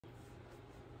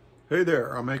Hey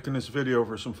there, I'm making this video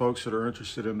for some folks that are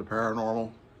interested in the paranormal.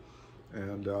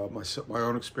 And my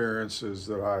own experience is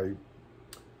that I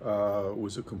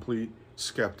was a complete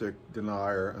skeptic,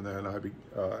 denier, and then I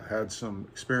had some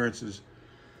experiences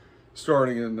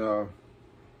starting in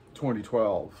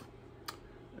 2012.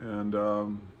 And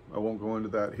I won't go into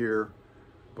that here,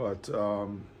 but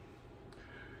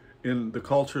in the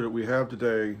culture that we have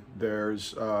today,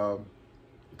 there's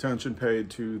attention paid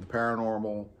to the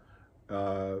paranormal,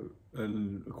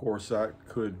 and of course that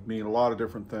could mean a lot of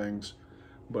different things,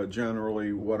 but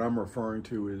generally what I'm referring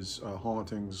to is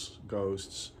hauntings,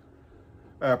 ghosts,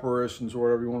 apparitions, or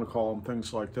whatever you want to call them,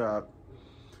 things like that.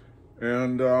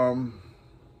 And I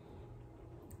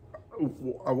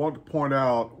want to point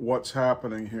out what's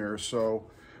happening here. So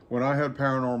when I had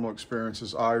paranormal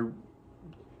experiences, I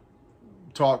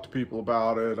talked to people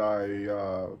about it. I,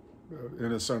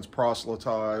 in a sense,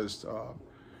 proselytized.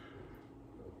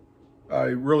 I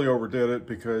really overdid it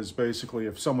because basically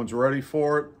if someone's ready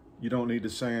for it, you don't need to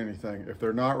say anything. If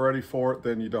they're not ready for it,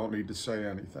 then you don't need to say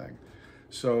anything.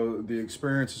 So the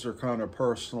experiences are kind of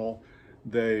personal.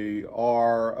 They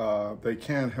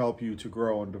can help you to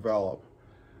grow and develop.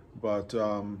 But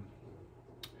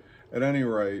at any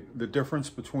rate, the difference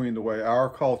between the way our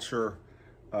culture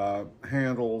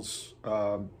handles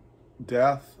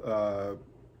death,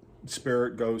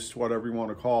 spirit, ghost, whatever you want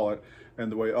to call it, and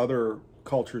the way other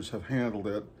cultures have handled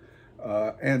it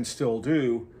and still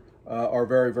do are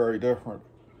very, very different.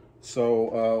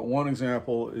 So one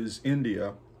example is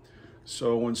India.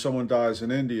 So when someone dies in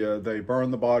India, they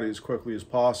burn the body as quickly as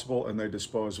possible and they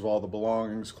dispose of all the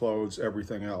belongings, clothes,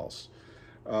 everything else.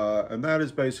 And that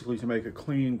is basically to make a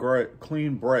clean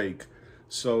break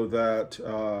so that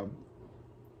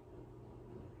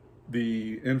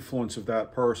the influence of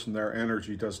that person, their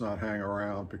energy, does not hang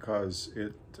around, because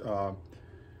it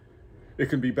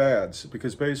can be bad.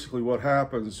 Because basically what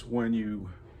happens when you're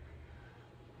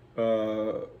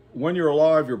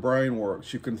alive, your brain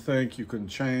works. You can think, you can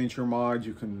change your mind,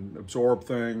 you can absorb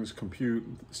things, compute,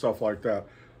 stuff like that.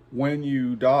 When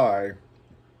you die,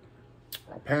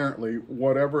 apparently,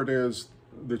 whatever it is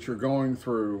that you're going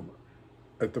through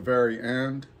at the very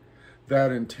end,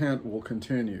 that intent will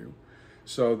continue.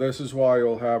 So this is why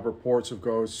you'll have reports of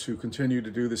ghosts who continue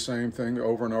to do the same thing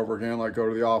over and over again, like go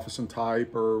to the office and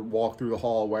type, or walk through the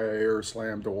hallway, or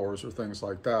slam doors, or things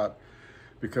like that,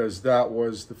 because that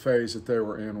was the phase that they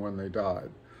were in when they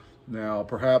died. Now,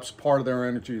 perhaps part of their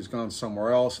energy has gone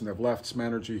somewhere else and they've left some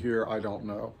energy here, I don't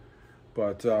know.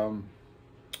 But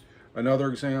another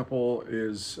example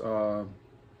is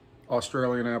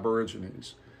Australian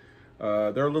Aborigines.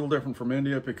 They're a little different from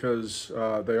India because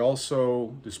they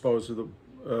also dispose of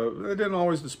they didn't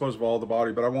always dispose of all the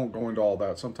body, but I won't go into all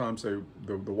that. Sometimes the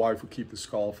wife would keep the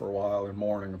skull for a while in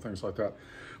mourning and things like that.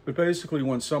 But basically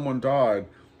when someone died,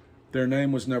 their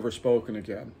name was never spoken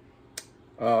again.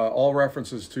 All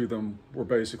references to them were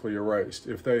basically erased.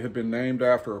 If they had been named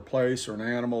after a place or an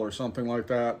animal or something like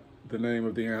that, the name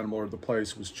of the animal or the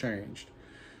place was changed.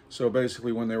 So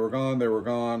basically when they were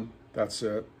gone, that's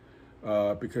it.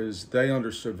 Because they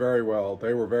understood very well,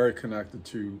 they were very connected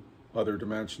to other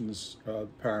dimensions,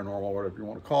 paranormal, whatever you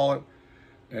want to call it,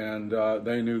 and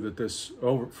they knew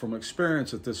that from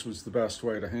experience, that this was the best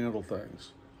way to handle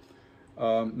things.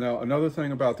 Now, another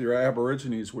thing about the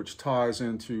Aborigines, which ties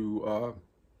into,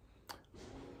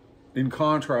 in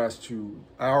contrast to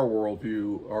our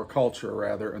worldview, our culture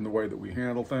rather, and the way that we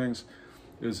handle things,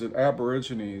 is that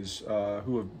Aborigines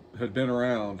who had been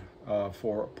around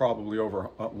for probably over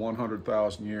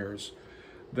 100,000 years,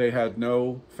 they had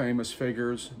no famous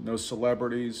figures, no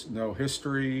celebrities, no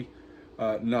history,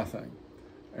 nothing.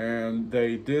 And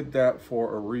they did that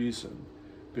for a reason,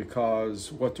 because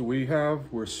what do we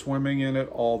have? We're swimming in it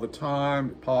all the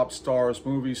time. Pop stars,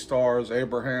 movie stars,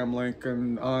 Abraham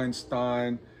Lincoln,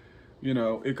 Einstein, you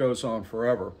know, it goes on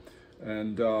forever.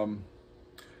 And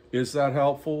is that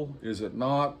helpful? Is it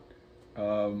not?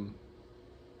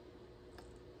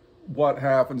 What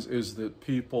happens is that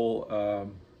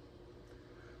people,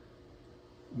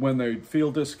 when they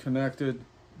feel disconnected,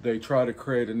 they try to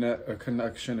create a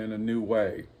connection in a new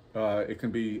way. It can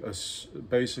be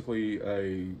basically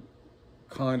a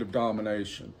kind of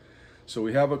domination. So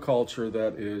we have a culture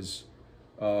that is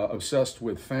obsessed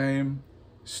with fame,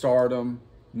 stardom,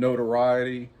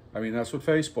 notoriety. I mean, that's what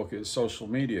Facebook is, social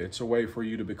media. It's a way for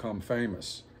you to become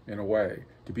famous, in a way,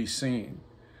 to be seen.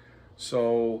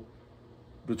 So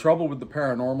the trouble with the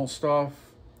paranormal stuff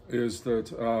is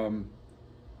that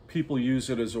people use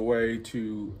it as a way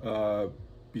to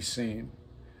be seen.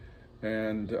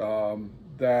 And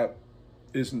that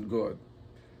isn't good.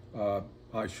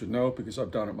 I should know because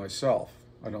I've done it myself.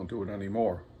 I don't do it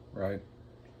anymore. right?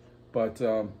 But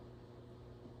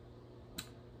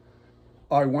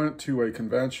I went to a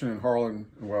convention in Harlan.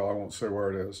 Well, I won't say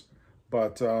where it is,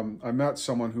 but I met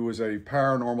someone who was a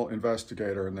paranormal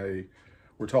investigator, and they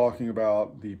were talking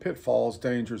about the pitfalls,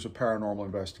 dangers of paranormal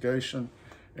investigation.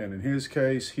 And in his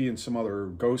case, he and some other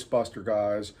Ghostbuster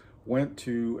guys went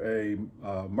to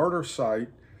a murder site,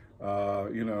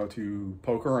 to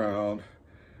poke around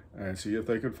and see if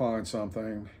they could find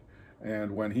something.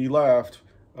 And when he left,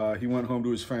 he went home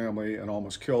to his family and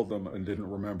almost killed them and didn't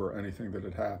remember anything that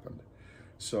had happened.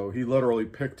 So he literally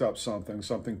picked up something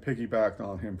piggybacked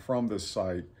on him from this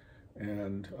site,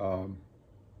 and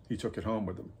he took it home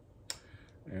with him.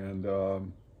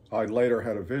 And I later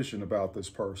had a vision about this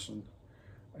person,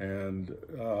 and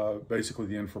basically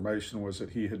the information was that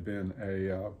he had been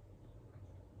a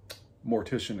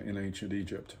mortician in ancient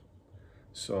Egypt.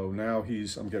 So now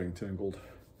I'm getting tingled.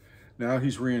 Now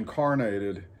he's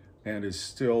reincarnated and is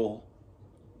still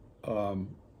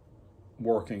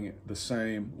working the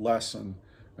same lesson,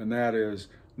 and that is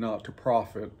not to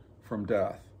profit from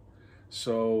death.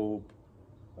 So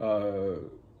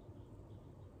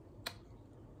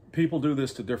people do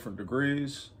this to different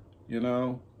degrees,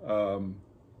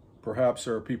 perhaps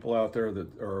there are people out there that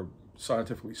are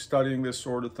scientifically studying this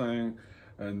sort of thing,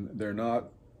 and they're not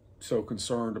so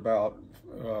concerned about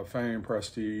fame,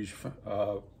 prestige,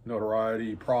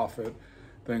 notoriety, profit,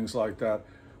 things like that.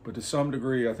 But to some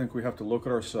degree, I think we have to look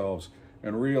at ourselves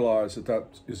and realize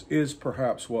that is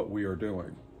perhaps what we are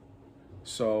doing.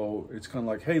 So it's kind of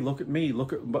like, hey, look at me,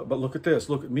 but look at this,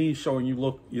 look at me showing you,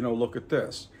 look at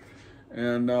this.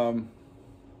 And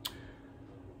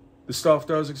the stuff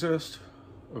does exist,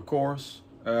 of course.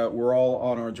 We're all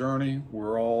on our journey.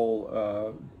 We're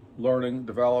all learning,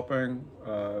 developing.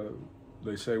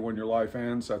 They say when your life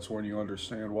ends, that's when you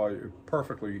understand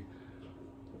perfectly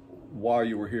why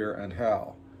you were here and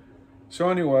how. So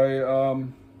anyway,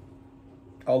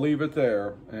 I'll leave it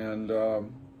there, and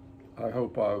I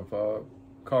hope I've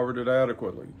covered it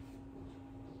adequately.